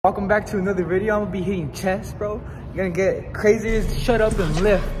Welcome back to another video. I'm gonna be hitting chest, bro. You're gonna get crazier. Shut up and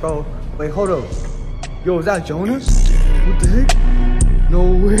lift, bro. Wait, hold up. Yo, is that Jonah? What the heck? No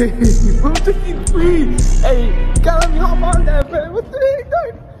way. Bro, taking free. Hey, gotta let me hop on that, bro. What the heck,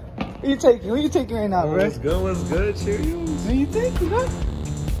 dog? Who you taking? Who you taking right now, bro? What's good? What's good? Cheerios. Who you taking, bro?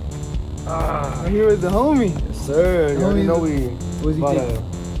 I'm here with the homie. Yes, sir. You already know we What's he taking?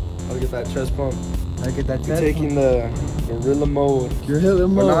 I'll get that chest pump. I get that We're taking the gorilla mode. Gorilla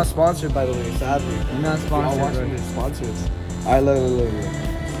mode. We're not sponsored, by the way, sadly. You're not sponsored, Watching the sponsors. Alright, look.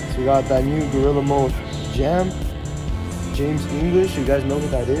 So we got that new gorilla mode jam. James English, you guys know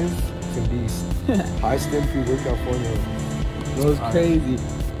what that is? It's a beast. High stem pre-workout formula. That was crazy.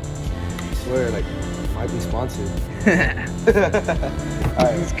 I swear, like, might be sponsored.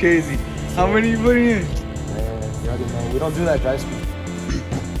 Alright, it's crazy. How many you putting in? Man, you already know. We don't do that dry speed.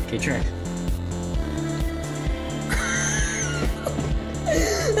 Okay, track.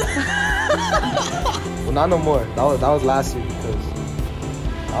 Well, not no more. That was last year because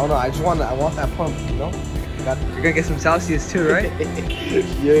I don't know. I want that pump, you know. You're gonna get some Celsius too, right?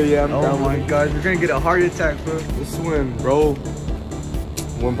 yeah. Oh my God, you're gonna get a heart attack, bro. This when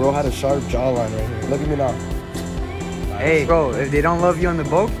bro had a sharp jawline right here. Look at me now. Hey, bro, if they don't love you on the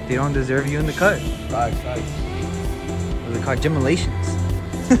bulk, they don't deserve you in the cut. Facts. Those are called gymulations.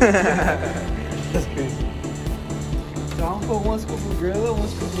 That's crazy. So I'm gonna put one scoop of Gorilla, one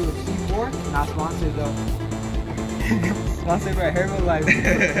scoop of C4. Not sponsored though. Sponsored by Herbalife.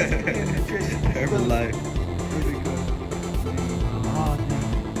 Herbalife. Oh,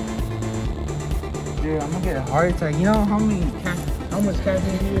 dude, I'm gonna get a heart attack. You know how much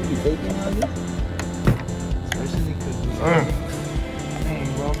caffeine you will be taking out of this? Especially because dang,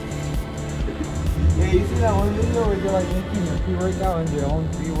 bro. Yeah, you see that one video where they're like making a pre-workout and their own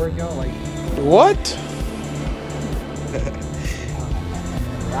pre-workout, like What?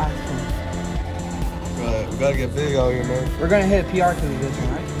 Right, we gotta get big out here, man. We're gonna hit PR because of this one,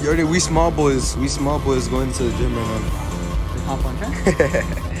 right? You already, we small boys going to the gym right now. The pump on track.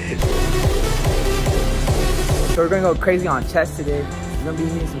 So we're gonna go crazy on chest today. We're gonna be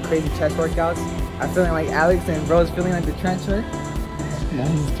doing some crazy chest workouts. I'm feeling like Alex and bro's feeling like the trench run. No,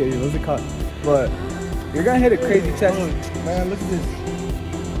 I'm just kidding. What's it called? But you're gonna hit a crazy chest. Man, look at this.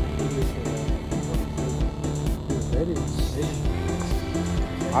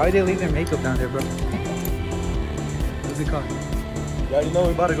 Why would they leave their makeup down there, bro? What's it called? You already know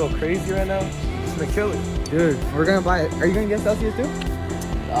we about to go crazy right now. It's gonna kill it. Dude, we're gonna buy it. Are you gonna get Celsius too?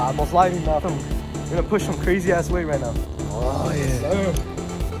 Most likely not. I'm gonna push some crazy ass weight right now. Oh yeah.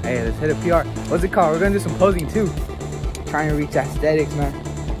 Hey, let's hit a PR. What's it called? We're gonna do some posing too. Trying to reach aesthetics, man.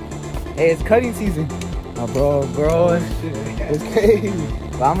 Hey, it's cutting season. Oh, bro, it's crazy.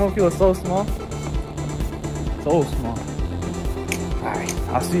 But I'm gonna feel so small. So small. Alright,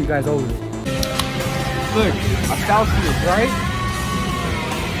 I'll see you guys over there. Look, a Celsius, right?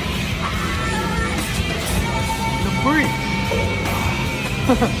 The freak.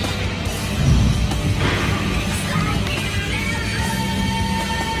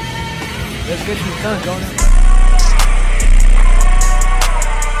 Let's get you done, Jonah.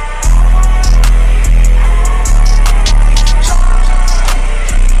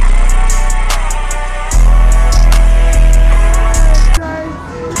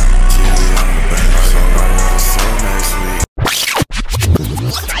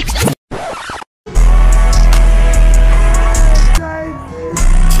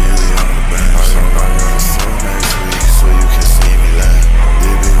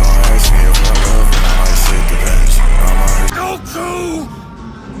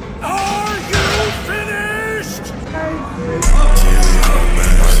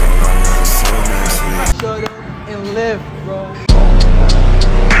 Shut up and live, bro.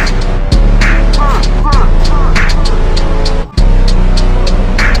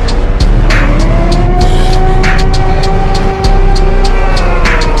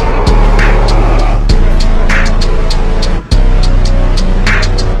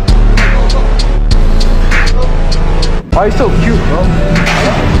 Why are you so cute, bro?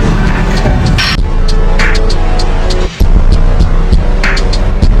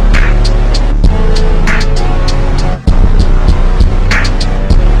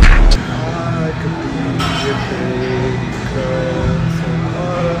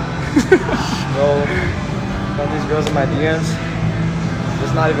 Bro, all these girls in my DMs,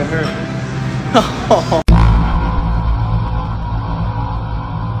 it's not even her.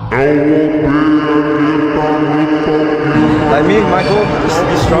 Like me, my goal is to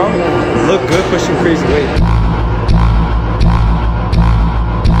be strong, look good, pushing crazy weight.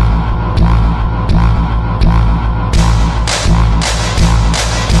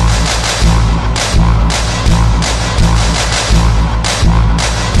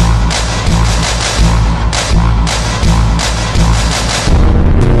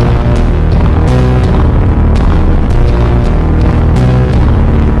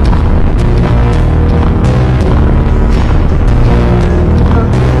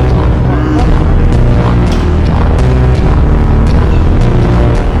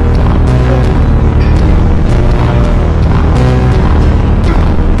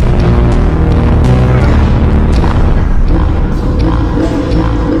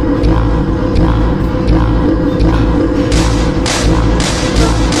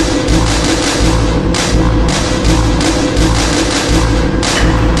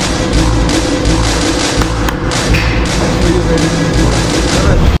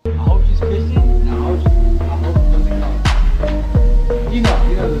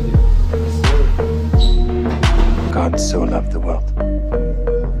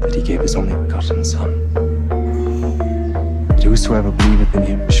 that he gave his only begotten Son, that whosoever believeth in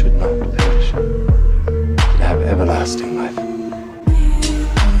him should not perish, but have everlasting life.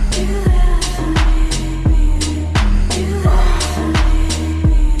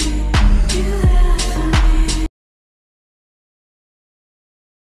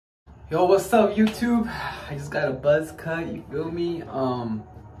 Yo, what's up, YouTube? I just got a buzz cut, you feel me?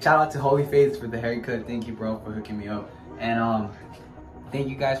 Shout out to Holy Faith for the haircut. Thank you, bro, for hooking me up. And thank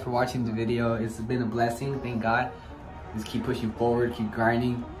you guys for watching the video. It's been a blessing, thank God. Just keep pushing forward, keep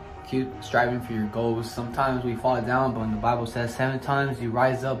grinding, keep striving for your goals. Sometimes we fall down, but when the Bible says 7 times you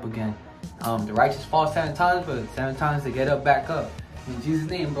rise up again. The righteous fall 7 times, but 7 times they get up back up. In Jesus'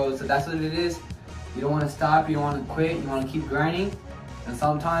 name, bro. So that's what it is. You don't want to stop, you don't want to quit, you want to keep grinding. And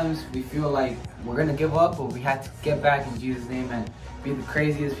sometimes we feel like we're gonna give up, but we have to get back in Jesus' name and be the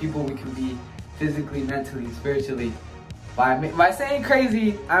craziest people we can be, physically, mentally, spiritually. By saying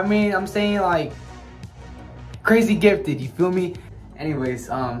crazy, I mean I'm saying like crazy gifted, you feel me? Anyways,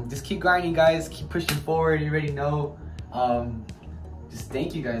 just keep grinding, guys, keep pushing forward. You already know. Just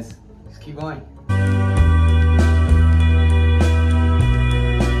thank you guys. Just keep going.